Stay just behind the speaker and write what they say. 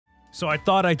So I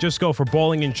thought I'd just go for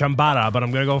bowling and chambara, but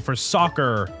I'm going to go for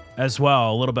soccer as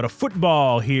well. A little bit of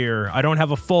football here. I don't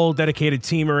have a full dedicated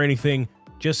team or anything.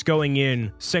 Just going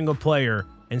in single player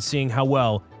and seeing how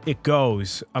well it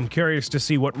goes. I'm curious to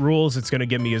see what rules it's going to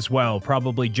give me as well.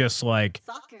 Probably just like,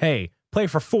 hey, play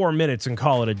for 4 minutes and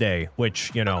call it a day, which,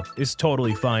 you know, is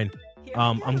totally fine.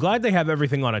 I'm glad they have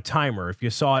everything on a timer. If you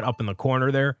saw it up in the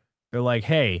corner there, they're like,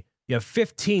 hey, you have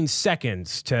 15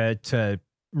 seconds to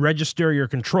register your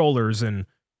controllers and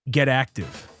get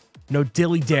active. No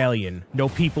dilly-dallying. No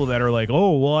people that are like,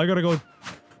 oh, well, I gotta go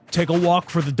take a walk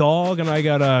for the dog and I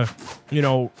gotta, you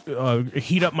know,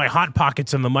 heat up my Hot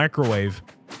Pockets in the microwave,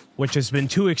 which has been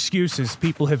 2 excuses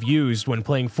people have used when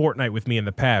playing Fortnite with me in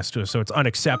the past, so it's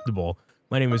unacceptable.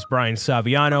 My name is Brian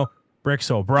Saviano,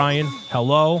 BricksOBrian.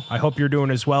 Hello. I hope you're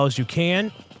doing as well as you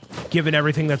can, given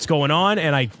everything that's going on,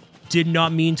 and I did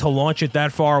not mean to launch it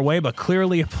that far away, but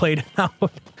clearly it played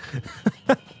out.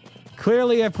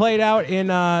 Clearly it played out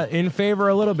in favor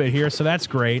a little bit here, so that's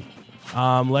great.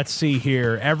 Let's see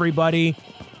here. Everybody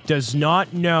does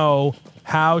not know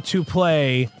how to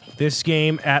play this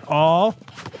game at all.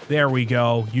 There we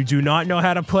go. You do not know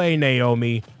how to play,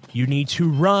 Naomi. You need to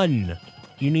run.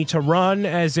 You need to run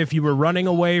as if you were running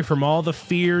away from all the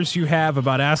fears you have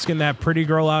about asking that pretty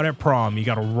girl out at prom. You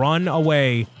gotta run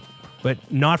away, but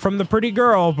not from the pretty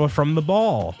girl, but from the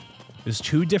ball. There's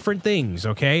 2 different things,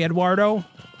 okay, Eduardo?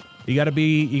 You gotta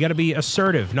be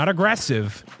assertive, not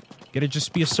aggressive. You gotta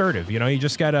just be assertive, you know? You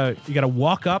gotta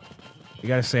walk up. You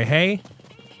gotta say, hey,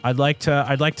 I'd like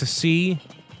to see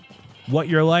what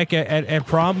you're like at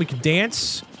prom. We could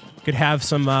dance. Could have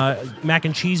some mac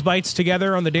and cheese bites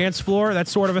together on the dance floor, that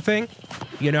sort of a thing,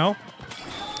 you know?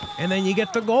 And then you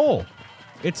get the goal.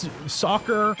 It's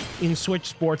soccer in Switch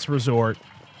Sports Resort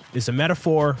is a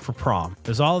metaphor for prom.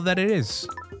 That's all that it is.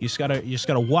 You just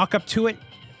gotta walk up to it.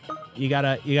 You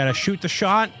gotta shoot the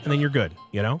shot, and then you're good,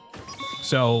 you know?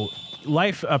 So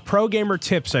pro gamer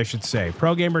tips, I should say.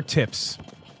 Pro gamer tips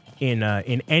in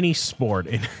any sport,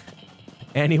 in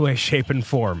any way, shape, and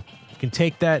form. Can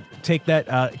take that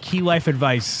key life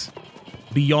advice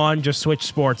beyond just Switch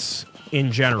Sports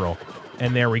in general.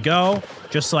 And there we go.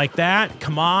 Just like that.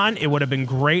 Come on. It would have been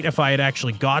great if I had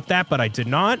actually got that, but I did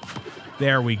not.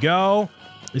 There we go.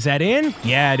 Is that in?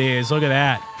 Yeah, it is. Look at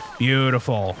that.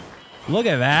 Beautiful. Look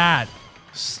at that.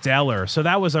 Stellar. So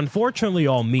that was unfortunately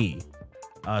all me.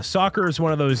 Soccer is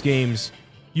one of those games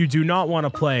you do not want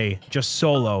to play just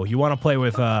solo. You want to play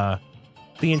with the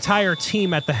entire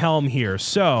team at the helm here.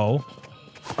 So,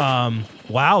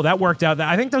 wow, that worked out.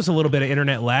 I think there's a little bit of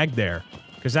internet lag there,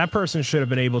 because that person should have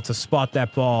been able to spot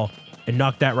that ball and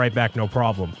knock that right back, no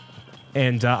problem.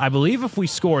 And I believe if we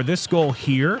score this goal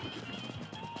here,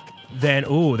 then,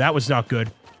 ooh, that was not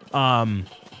good. I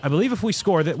believe if we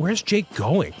score that, where's Jake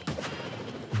going?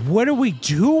 What are we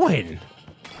doing?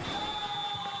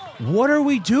 What are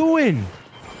we doing?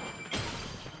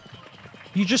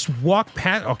 You just walk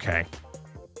past, okay.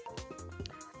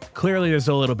 Clearly, there's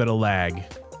a little bit of lag,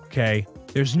 okay?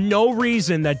 There's no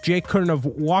reason that Jake couldn't have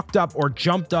walked up or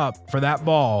jumped up for that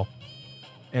ball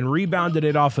and rebounded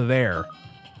it off of there.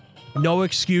 No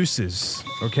excuses,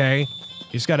 okay?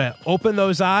 You just gotta open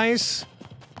those eyes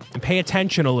and pay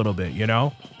attention a little bit, you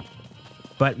know?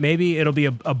 But maybe it'll be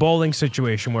a bowling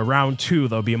situation where round 2,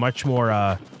 there'll be much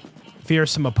more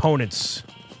fearsome opponents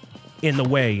in the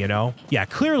way, you know? Yeah,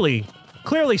 clearly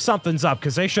something's up,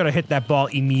 because they should have hit that ball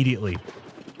immediately.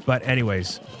 But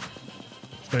anyways,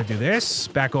 gonna do this.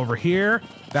 Back over here.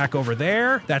 Back over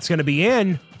there. That's gonna be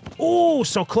in. Oh,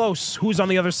 so close. Who's on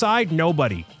the other side?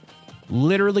 Nobody.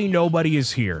 Literally nobody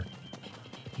is here.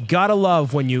 Gotta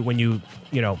love when you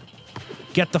know,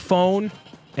 get the phone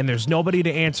and there's nobody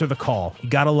to answer the call. You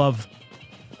gotta love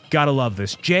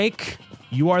this. Jake,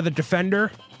 you are the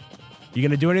defender. You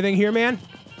gonna do anything here, man?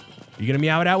 You gonna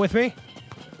meow it out with me?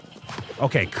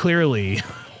 Okay, clearly,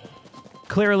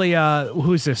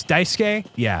 who's this? Daisuke?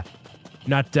 Yeah.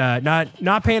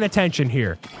 Not paying attention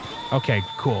here. Okay,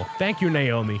 cool. Thank you,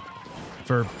 Naomi,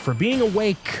 for being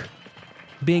awake.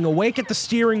 Being awake at the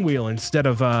steering wheel instead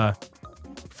of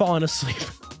falling asleep.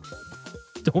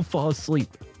 Don't fall asleep.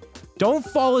 Don't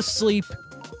fall asleep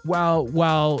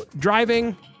while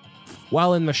driving,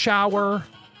 while in the shower,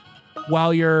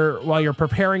 while you're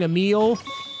preparing a meal.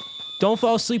 Don't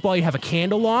fall asleep while you have a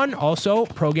candle on. Also,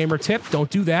 pro gamer tip, don't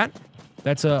do that.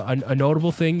 That's a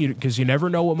notable thing, because you never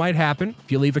know what might happen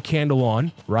if you leave a candle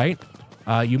on, right?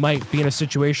 You might be in a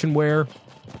situation where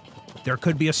there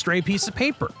could be a stray piece of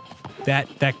paper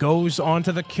that goes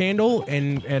onto the candle,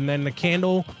 and then the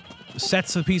candle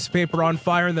sets the piece of paper on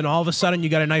fire, and then all of a sudden you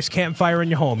got a nice campfire in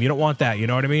your home. You don't want that, you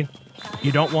know what I mean?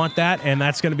 You don't want that, and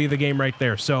that's going to be the game right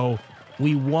there. So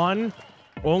we won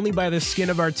only by the skin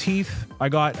of our teeth. I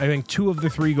got, I think, 2 of the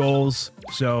 3 goals.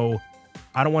 So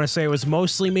I don't want to say it was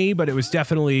mostly me, but it was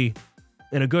definitely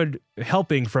in a good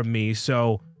helping from me.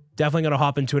 So definitely going to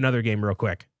hop into another game real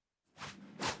quick.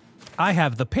 I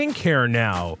have the pink hair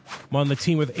now. I'm on the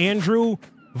team with Andrew,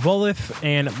 Volith,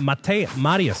 and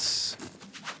Marius.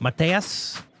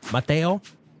 Marius.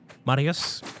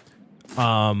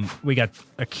 We got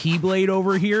a Keyblade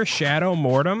over here, Shadow,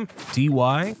 Mortem,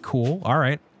 DY, cool, all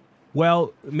right.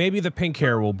 Well, maybe the pink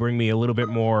hair will bring me a little bit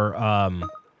more,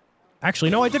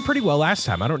 actually, no, I did pretty well last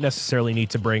time. I don't necessarily need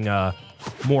to bring,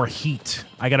 more heat.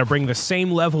 I gotta bring the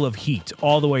same level of heat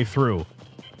all the way through.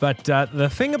 But, the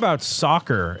thing about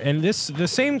soccer, and the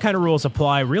same kind of rules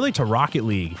apply really to Rocket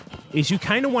League, is you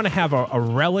kind of want to have a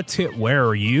relative, where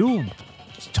are you?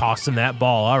 Just tossing that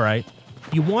ball, all right.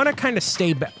 You want to kind of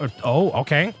stay back. Oh,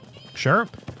 okay. Sure.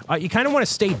 You kind of want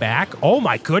to stay back. Oh,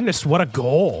 my goodness. What a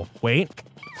goal. Wait.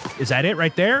 Is that it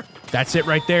right there? That's it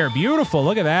right there. Beautiful.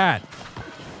 Look at that.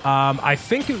 I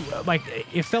think,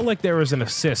 it felt like there was an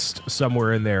assist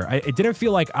somewhere in there. It didn't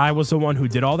feel like I was the one who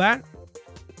did all that.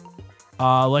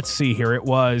 Let's see here. It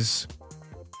was...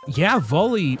 Yeah,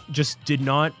 volley just did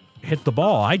not hit the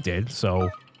ball. I did, so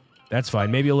that's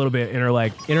fine. Maybe a little bit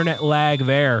internet lag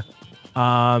there.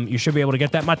 You should be able to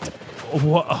get that much.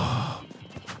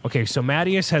 Okay, so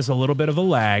Mattias has a little bit of a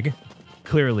lag,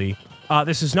 clearly.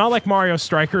 This is not like Mario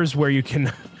Strikers where you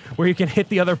can hit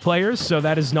the other players, so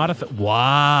that is not a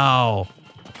wow.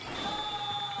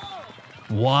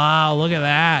 Wow, look at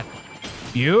that.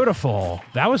 Beautiful.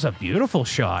 That was a beautiful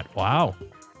shot. Wow.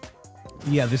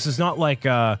 Yeah, this is not like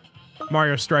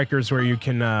Mario Strikers where you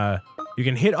can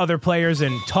hit other players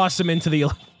and toss them into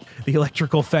the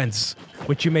electrical fence.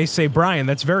 Which you may say, Brian,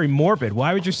 that's very morbid.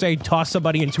 Why would you say toss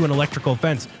somebody into an electrical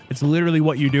fence? It's literally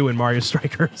what you do in Mario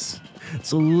Strikers.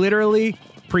 It's literally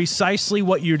precisely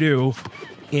what you do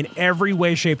in every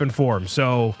way, shape, and form.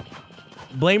 So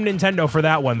blame Nintendo for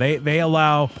that one. They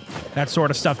allow that sort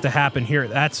of stuff to happen here.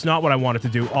 That's not what I wanted to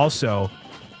do also.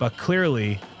 But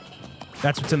clearly,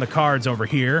 that's what's in the cards over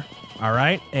here. All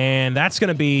right. And that's going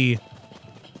to be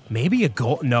maybe a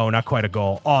goal. No, not quite a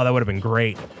goal. Oh, that would have been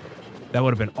great. That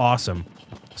would have been awesome.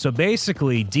 So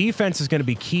basically, defense is going to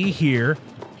be key here.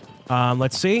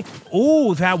 Let's see.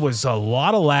 Ooh, that was a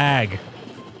lot of lag.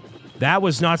 That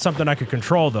was not something I could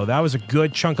control, though. That was a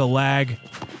good chunk of lag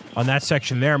on that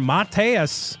section there.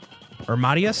 Mattias, or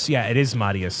Mattias? Yeah, it is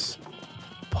Mattias.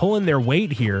 Pulling their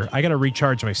weight here. I got to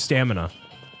recharge my stamina.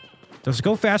 Does it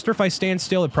go faster if I stand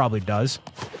still? It probably does.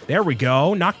 There we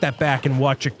go. Knock that back and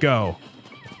watch it go.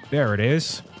 There it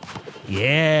is.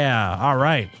 Yeah. All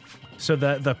right. So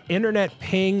the internet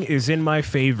ping is in my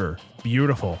favor.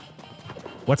 Beautiful.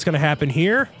 What's going to happen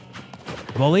here?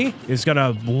 Volley is going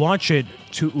to launch it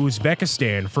to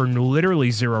Uzbekistan for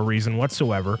literally 0 reason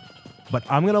whatsoever. But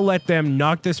I'm going to let them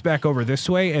knock this back over this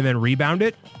way and then rebound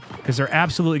it because they're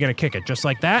absolutely going to kick it just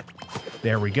like that.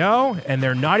 There we go. And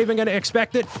they're not even going to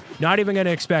expect it. Not even going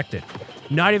to expect it.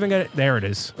 Not even going to... There it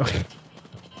is. Okay.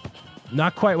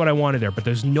 Not quite what I wanted there, but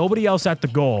there's nobody else at the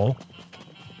goal.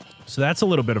 So that's a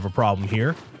little bit of a problem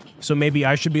here. So maybe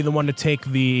I should be the one to take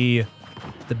the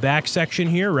back section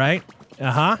here, right?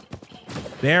 Uh-huh.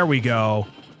 There we go.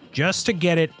 Just to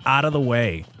get it out of the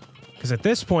way. Because at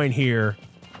this point here,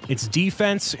 it's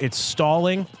defense, it's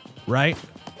stalling, right?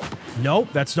 Nope,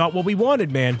 that's not what we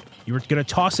wanted, man. You were going to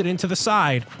toss it into the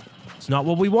side. It's not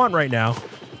what we want right now.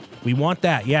 We want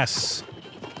that, yes.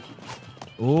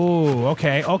 Ooh,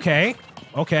 okay, okay,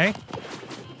 okay.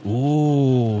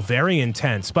 Ooh, very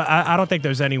intense. But I don't think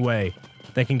there's any way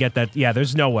they can get that. Yeah,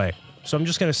 there's no way. So I'm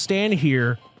just going to stand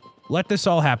here, let this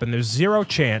all happen. There's 0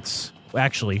 chance.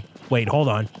 Actually, wait, hold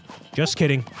on. Just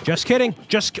kidding. Just kidding.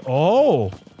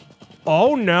 Oh.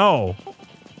 Oh, no.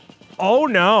 Oh,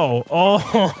 no.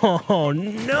 Oh,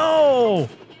 no.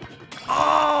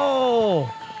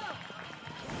 Oh.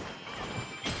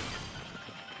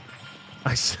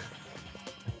 I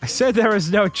said there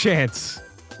was no chance.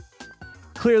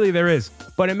 Clearly there is,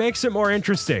 but it makes it more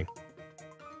interesting.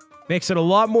 Makes it a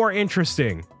lot more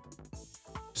interesting.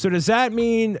 So does that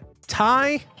mean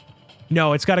tie?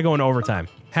 No, it's got to go into overtime.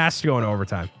 Has to go into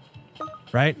overtime.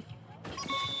 Right?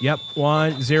 Yep.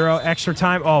 1-0. Extra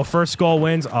time. Oh, first goal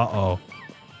wins. Uh-oh.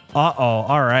 Uh-oh.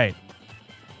 All right.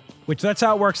 Which that's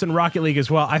how it works in Rocket League as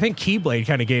well. I think Keyblade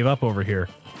kind of gave up over here.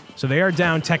 So they are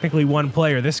down technically 1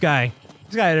 player. This guy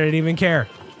doesn't even care.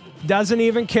 Doesn't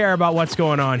even care about what's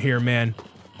going on here, man.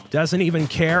 Doesn't even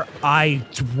care.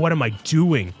 What am I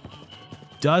doing?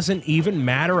 Doesn't even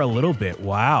matter a little bit.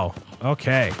 Wow.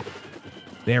 Okay.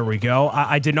 There we go.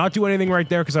 I did not do anything right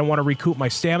there because I want to recoup my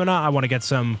stamina. I want to get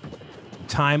some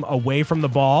time away from the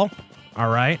ball. All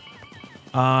right.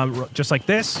 Just like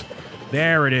this.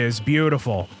 There it is.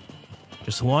 Beautiful.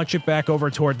 Just launch it back over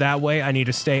toward that way. I need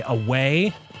to stay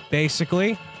away,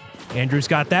 basically. Andrew's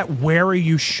got that. Where are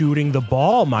you shooting the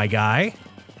ball, my guy?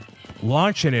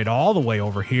 Launching it all the way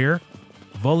over here.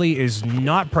 Volley is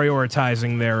not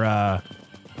prioritizing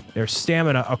their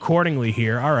stamina accordingly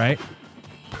here. All right.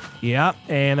 Yep,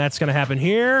 and that's going to happen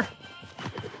here.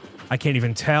 I can't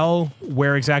even tell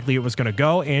where exactly it was going to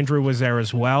go. Andrew was there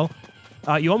as well.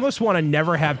 You almost want to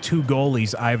never have two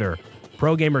goalies either.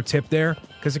 Pro gamer tip there,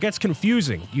 because it gets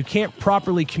confusing. You can't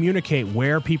properly communicate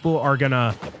where people are going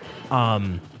to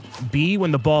be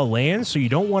when the ball lands, so you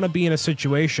don't want to be in a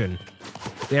situation.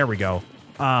 There we go.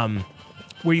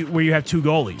 Where you have two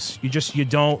goalies. You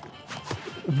don't...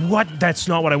 What? That's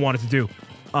not what I wanted to do.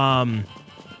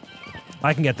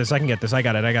 I can get this. I can get this. I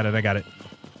got it.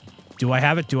 Do I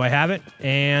have it?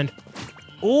 And...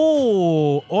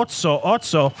 Oh!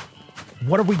 Otso.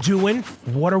 What are we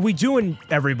doing?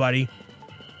 Everybody?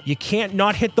 You can't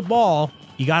not hit the ball.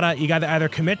 You gotta either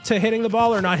commit to hitting the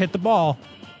ball or not hit the ball.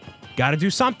 Gotta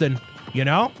do something, you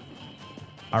know?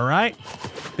 All right.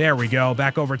 There we go.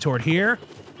 Back over toward here.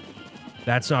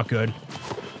 That's not good.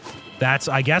 That's,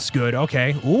 I guess, good.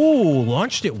 Okay. Ooh,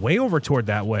 launched it way over toward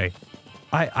that way.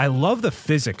 I love the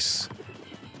physics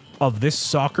of this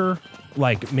soccer,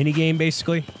 like, minigame,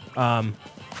 basically.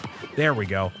 There we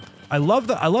go. I love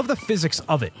the physics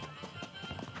of it.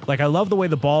 Like, I love the way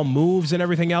the ball moves and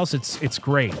everything else. It's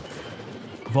great.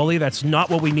 Volley, that's not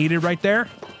what we needed right there.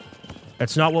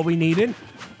 That's not what we needed.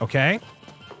 Okay.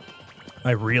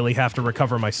 I really have to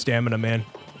recover my stamina, man.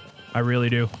 I really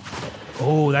do.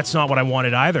 Oh, that's not what I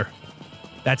wanted either.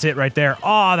 That's it right there.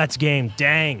 Oh, that's game.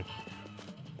 Dang.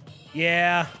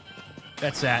 Yeah.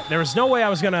 That's that. There was no way I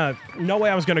was gonna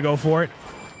go for it.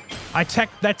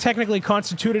 That technically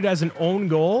constituted as an own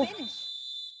goal.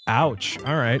 Ouch.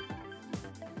 All right.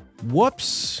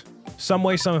 Whoops. Some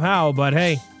way, somehow, but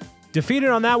hey. Defeated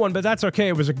on that one, but that's okay.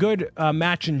 It was a good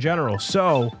match in general.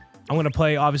 So, I'm going to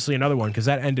play, obviously, another one, because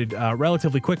that ended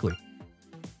relatively quickly.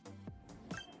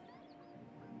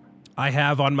 I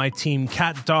have on my team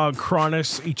Cat Dog,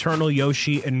 Cronus, Eternal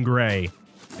Yoshi, and Gray.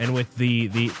 And with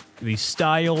the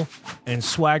style and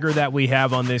swagger that we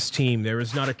have on this team, there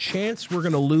is not a chance we're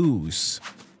going to lose.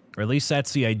 Or at least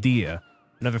that's the idea.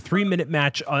 Another 3-minute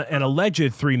match, an alleged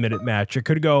 3-minute match. It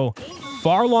could go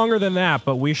far longer than that,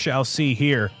 but we shall see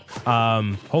here.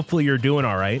 Hopefully you're doing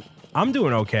all right. I'm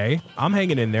doing okay. I'm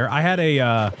hanging in there. I had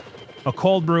a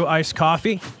cold brew iced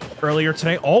coffee earlier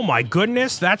today. Oh my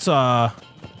goodness, that's a...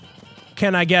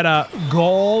 Can I get a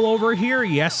goal over here?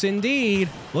 Yes, indeed.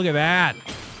 Look at that.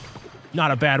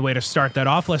 Not a bad way to start that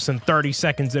off. Less than 30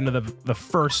 seconds into the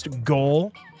first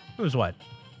goal. It was what?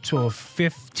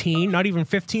 15? Not even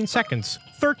 15 seconds.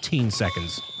 13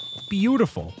 seconds.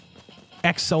 Beautiful.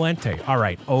 Excelente. All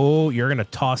right. Oh, you're going to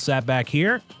toss that back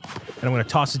here. And I'm going to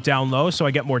toss it down low so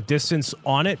I get more distance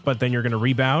on it, but then you're going to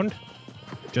rebound.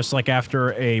 Just like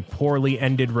after a poorly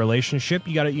ended relationship,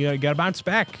 you gotta bounce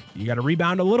back. You gotta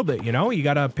rebound a little bit, you know? You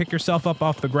gotta pick yourself up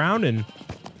off the ground and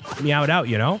meow it out,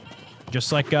 you know?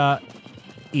 Just like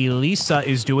Elisa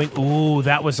is doing. Ooh,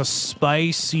 that was a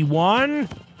spicy one.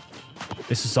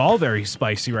 This is all very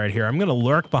spicy right here. I'm gonna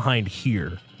lurk behind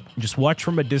here. Just watch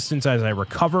from a distance as I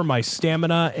recover my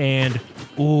stamina, and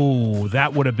ooh,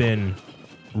 that would have been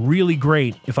really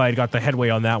great if I had got the headway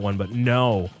on that one, but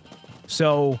no.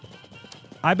 So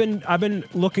I've been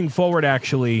looking forward,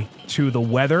 actually, to the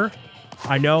weather.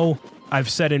 I know I've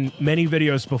said in many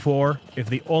videos before, if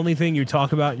the only thing you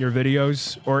talk about in your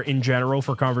videos, or in general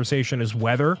for conversation, is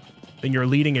weather, then you're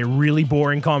leading a really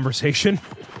boring conversation.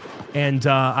 And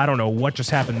I don't know what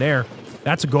just happened there.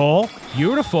 That's a goal.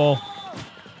 Beautiful.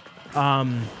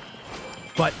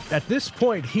 But at this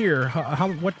point here,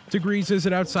 what degrees is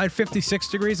it outside? 56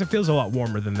 degrees? It feels a lot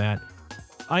warmer than that.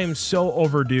 I am so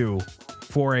overdue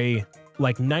for a...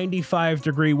 like 95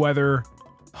 degree weather,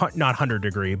 not 100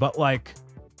 degree, but like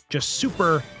just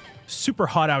super, super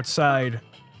hot outside,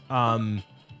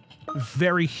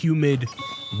 very humid,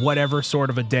 whatever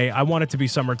sort of a day. I want it to be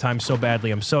summertime so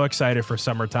badly. I'm so excited for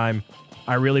summertime.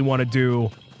 I really want to do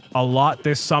a lot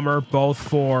this summer, both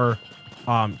for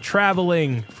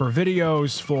traveling, for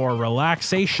videos, for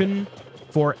relaxation,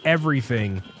 for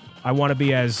everything. I want to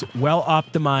be as well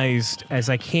optimized as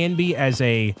I can be as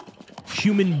a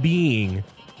human being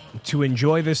to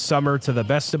enjoy this summer to the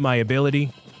best of my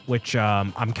ability, which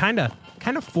I'm kind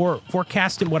of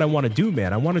forecasting what I want to do,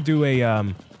 man. I want to do a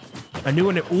new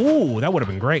and ooh, that would have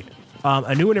been great.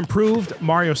 A new and improved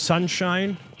Mario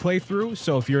Sunshine playthrough.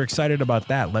 So if you're excited about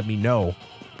that, let me know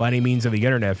by any means of the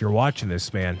internet if you're watching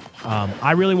this, man.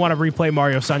 I really want to replay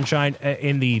Mario Sunshine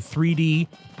in the 3D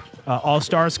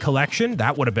All-Stars collection.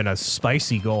 That would have been a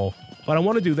spicy goal. But I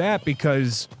want to do that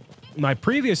because my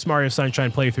previous Mario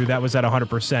Sunshine playthrough that was at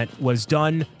 100% was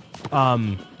done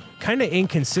kind of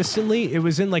inconsistently. It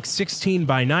was in like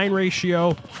 16:9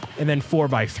 ratio and then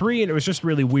 4:3, and it was just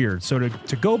really weird. So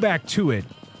to go back to it,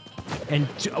 and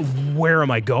where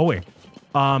am I going?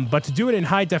 But to do it in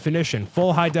high definition,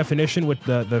 full high definition with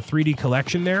the 3D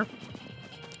collection there,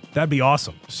 that'd be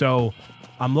awesome. So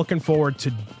I'm looking forward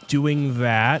to doing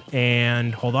that.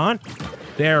 And hold on.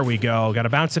 There we go. Got to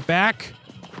bounce it back.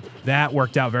 That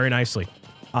worked out very nicely.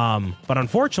 But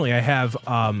unfortunately, I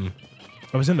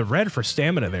was in the red for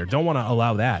stamina there. Don't want to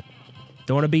allow that.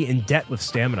 Don't want to be in debt with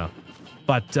stamina.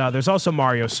 But there's also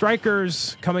Mario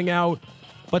Strikers coming out.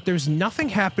 But there's nothing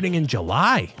happening in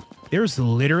July. There's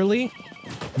literally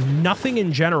nothing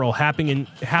in general happening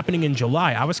in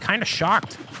July. I was kind of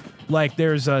shocked. Like,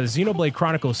 there's Xenoblade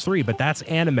Chronicles 3, but that's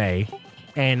anime.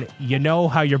 And you know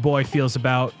how your boy feels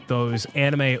about those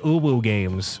anime uwu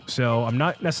games. So I'm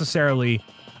not necessarily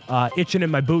itching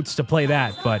in my boots to play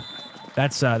that, but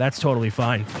that's totally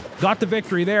fine. Got the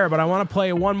victory there, but I want to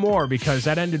play one more because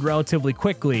that ended relatively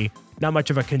quickly. Not much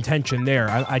of a contention there.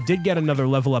 I did get another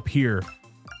level up here.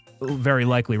 Very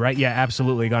likely, right? Yeah,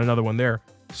 absolutely. Got another one there.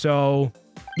 So,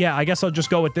 yeah, I guess I'll just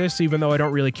go with this, even though I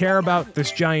don't really care about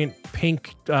this giant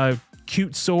pink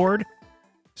cute sword.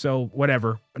 So,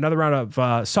 whatever. Another round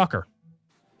of soccer.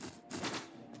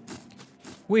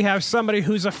 We have somebody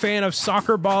who's a fan of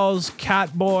soccer balls,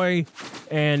 Catboy,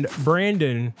 and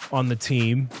Brandon on the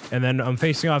team. And then I'm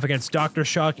facing off against Dr.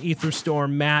 Shock,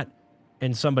 Aetherstorm, Matt,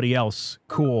 and somebody else.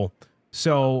 Cool.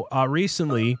 So,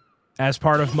 recently, as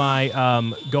part of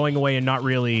my going away and not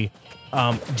really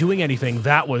doing anything,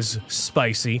 that was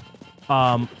spicy.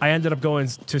 I ended up going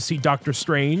to see Doctor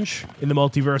Strange in the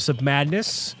Multiverse of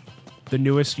Madness. The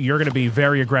newest. You're going to be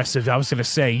very aggressive. I was going to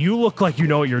say, you look like you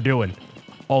know what you're doing.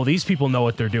 Oh, these people know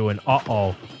what they're doing.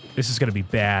 Uh-oh. This is going to be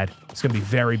bad. It's going to be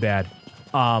very bad.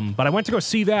 But I went to go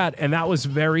see that, and that was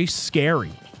very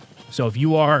scary. So if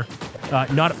you are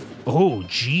not... Oh,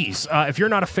 geez. If you're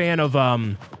not a fan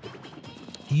of...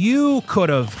 you could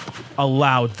have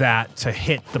allowed that to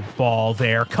hit the ball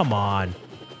there. Come on.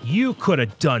 You could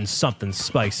have done something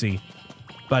spicy.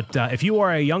 But if you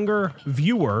are a younger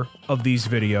viewer of these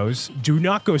videos, do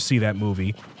not go see that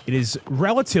movie. It is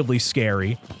relatively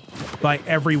scary by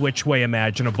every which way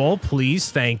imaginable. Please,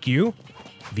 thank you.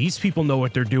 These people know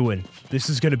what they're doing. This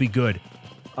is going to be good.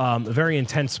 A very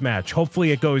intense match.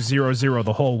 Hopefully it goes 0-0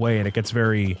 the whole way and it gets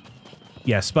very,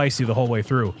 spicy the whole way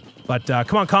through. But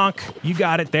come on, Conk. You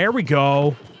got it. There we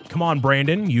go. Come on,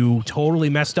 Brandon. You totally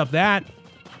messed up that.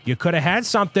 You could have had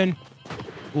something.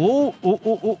 Ooh, ooh,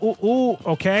 ooh, ooh, ooh, ooh.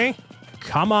 Okay.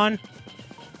 Come on.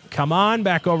 Come on,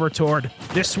 back over toward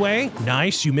this way.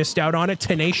 Nice. You missed out on it.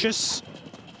 Tenacious.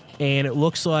 And it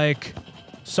looks like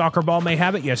Soccer Ball may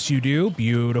have it. Yes, you do.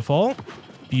 Beautiful.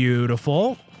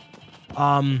 Beautiful.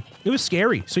 It was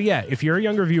scary. So yeah, if you're a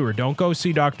younger viewer, don't go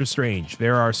see Doctor Strange.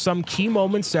 There are some key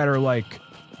moments that are like,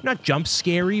 not jump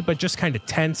scary, but just kind of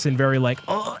tense and very like,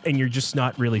 and you're just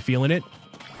not really feeling it.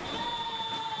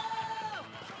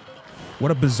 What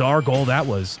a bizarre goal that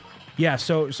was. Yeah,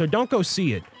 so don't go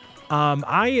see it.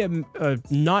 I am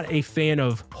not a fan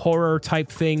of horror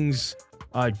type things,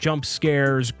 jump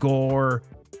scares, gore,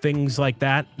 things like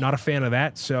that. Not a fan of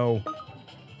that. So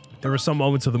there were some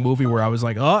moments of the movie where I was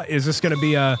like, oh, is this gonna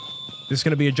be a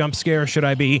jump scare? Should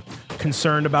I be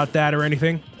concerned about that or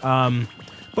anything?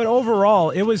 But overall,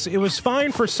 it was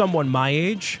fine for someone my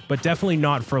age, but definitely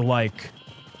not for like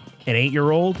an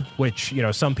 8-year-old, which, you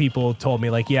know, some people told me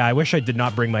like, yeah, I wish I did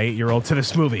not bring my 8-year-old to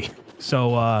this movie.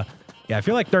 So, yeah, I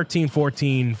feel like 13,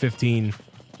 14, 15,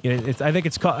 you know, I think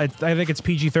it's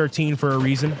PG-13 for a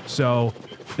reason. So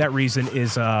that reason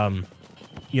is,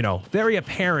 you know, very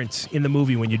apparent in the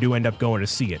movie when you do end up going to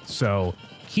see it. So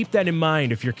keep that in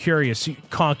mind if you're curious.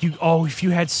 Conk, if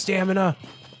you had stamina,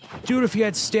 dude, if you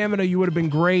had stamina, you would have been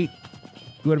great.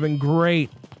 You would have been great.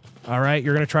 All right,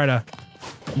 you're going to try to...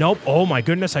 Nope. Oh, my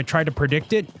goodness. I tried to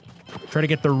predict it. Try to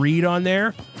get the read on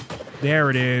there. There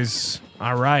it is.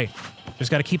 All right.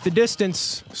 Just got to keep the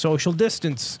distance. Social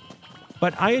distance.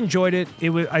 But I enjoyed it.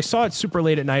 I saw it super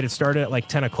late at night. It started at like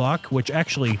 10 o'clock, which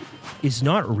actually is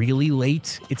not really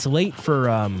late. It's late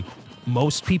for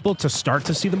most people to start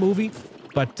to see the movie.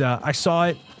 But I saw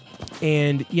it.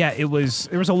 And yeah, there was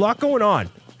a lot going on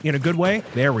in a good way.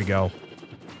 There we go.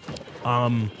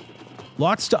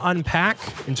 Lots to unpack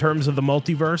in terms of the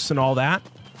multiverse and all that.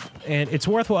 And it's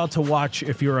worthwhile to watch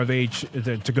if you're of age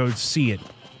to go see it.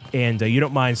 And you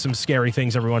don't mind some scary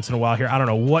things every once in a while here. I don't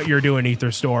know what you're doing,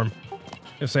 Etherstorm.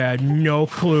 I had no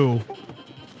clue.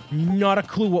 Not a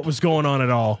clue what was going on at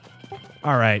all.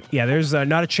 All right. Yeah, there's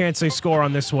not a chance they score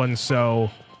on this one, so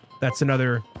that's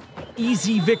another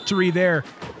easy victory there.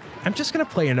 I'm just going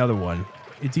to play another one.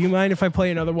 Do you mind if I play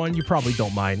another one? You probably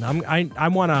don't mind. I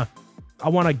want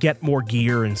to get more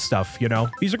gear and stuff, you know?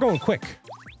 These are going quick.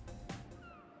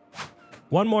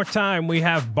 One more time, we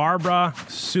have Barbara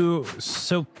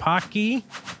Supaki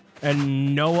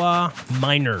and Noah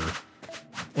Minor.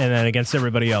 And then against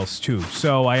everybody else, too.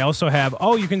 So I also have...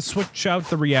 Oh, you can switch out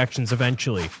the reactions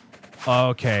eventually.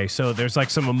 Okay, so there's like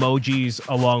some emojis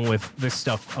along with this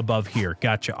stuff above here.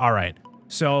 Gotcha. All right.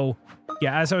 So,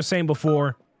 yeah, as I was saying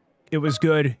before, it was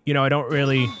good. You know, I don't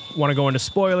really want to go into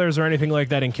spoilers or anything like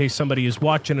that in case somebody is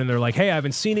watching and they're like, hey, I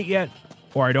haven't seen it yet.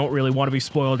 Or I don't really want to be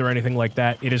spoiled or anything like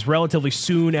that. It is relatively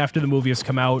soon after the movie has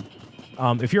come out.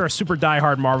 If you're a super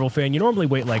diehard Marvel fan, you normally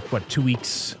wait like, what, 2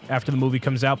 weeks after the movie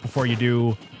comes out before you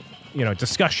do, you know,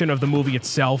 discussion of the movie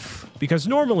itself. Because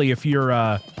normally if you're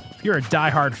a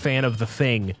diehard fan of the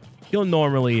thing, you'll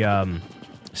normally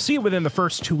see it within the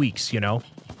first 2 weeks, you know?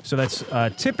 So that's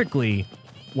typically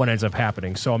what ends up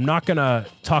happening. So I'm not going to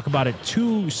talk about it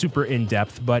too super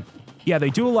in-depth, but yeah, they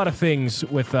do a lot of things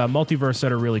with multiverse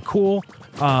that are really cool.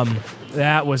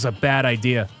 That was a bad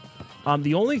idea.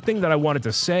 The only thing that I wanted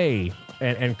to say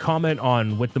and comment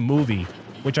on with the movie,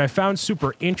 which I found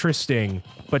super interesting,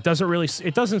 but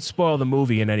it doesn't spoil the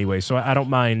movie in any way, so I don't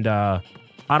mind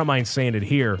saying it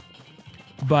here.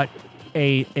 But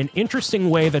an interesting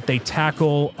way that they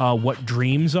tackle what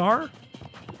dreams are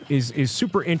is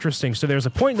super interesting. So there's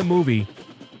a point in the movie,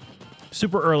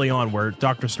 super early on, where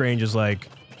Doctor Strange is like,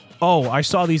 oh, I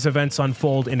saw these events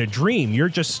unfold in a dream.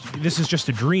 This is just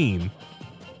a dream.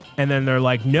 And then they're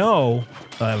like, no,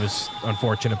 that was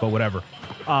unfortunate, but whatever.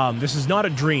 This is not a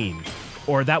dream.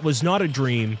 Or that was not a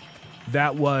dream.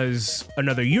 That was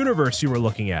another universe you were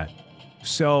looking at.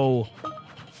 So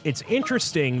it's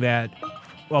interesting that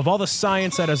of all the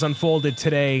science that has unfolded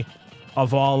today,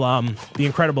 of all the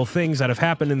incredible things that have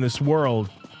happened in this world,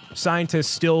 scientists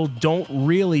still don't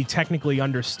really technically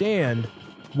understand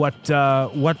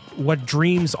what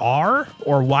dreams are,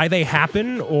 or why they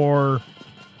happen, or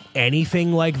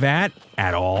anything like that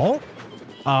at all.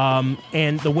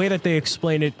 And the way that they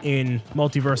explain it in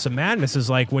Multiverse of Madness is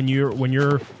like when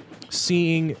you're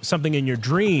seeing something in your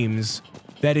dreams,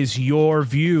 that is your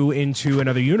view into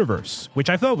another universe, which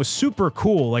I thought was super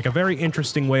cool, like a very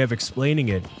interesting way of explaining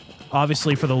it.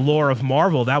 Obviously, for the lore of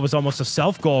Marvel, that was almost a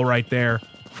self-goal right there.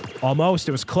 Almost,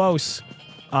 it was close.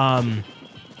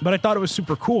 But I thought it was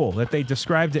super cool that they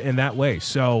described it in that way.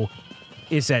 So,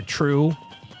 is that true?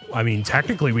 I mean,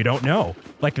 technically, we don't know.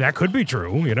 Like, that could be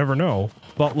true. You never know.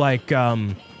 But, like, at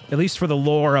least for the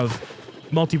lore of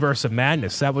Multiverse of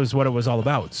Madness, that was what it was all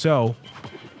about. So,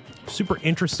 super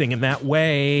interesting in that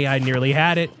way. I nearly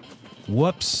had it.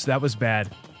 Whoops, that was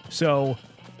bad. So,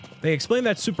 they explained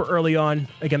that super early on.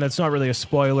 Again, that's not really a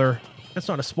spoiler. That's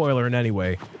not a spoiler in any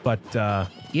way. But,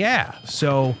 yeah.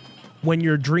 So, when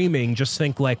you're dreaming, just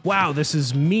think like, wow, this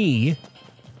is me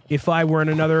if I were in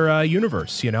another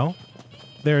universe, you know?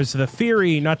 There's the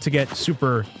theory, not to get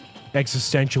super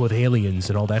existential with aliens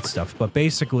and all that stuff, but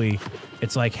basically,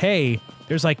 it's like, hey,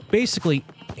 there's like basically...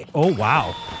 Oh,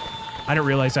 wow. I didn't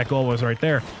realize that goal was right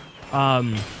there.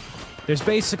 There's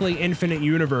basically infinite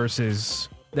universes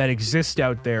that exist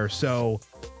out there, so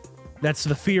that's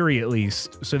the theory at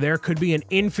least. So there could be an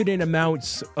infinite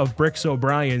amounts of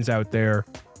BricksOBrians out there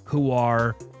who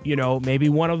are, you know, maybe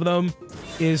one of them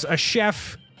is a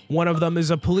chef, one of them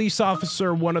is a police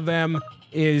officer, one of them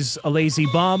is a lazy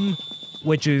bum,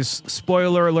 which is,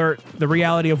 spoiler alert, the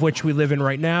reality of which we live in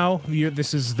right now.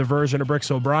 This is the version of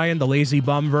BricksOBrian, the lazy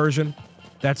bum version.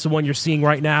 That's the one you're seeing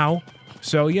right now.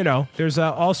 So, you know, there's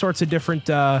all sorts of different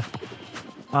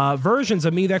versions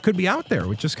of me that could be out there,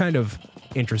 which is kind of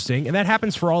interesting. And that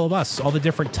happens for all of us, all the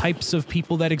different types of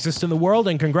people that exist in the world.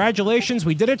 And congratulations,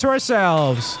 we did it to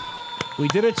ourselves. We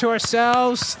did it to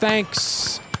ourselves.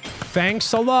 Thanks.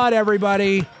 Thanks a lot,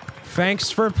 everybody.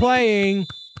 Thanks for playing.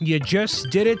 You just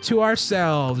did it to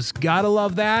ourselves. Gotta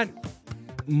love that.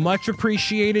 Much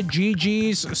appreciated.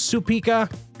 GG's,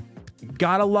 Supika.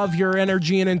 Gotta love your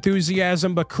energy and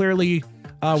enthusiasm, but clearly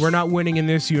we're not winning in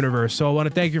this universe. So I want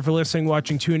to thank you for listening,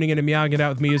 watching, tuning in, and meowing it out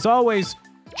with me. As always,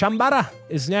 Chambara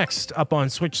is next up on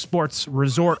Switch Sports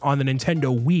Resort on the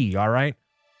Nintendo Wii, all right?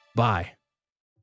 Bye.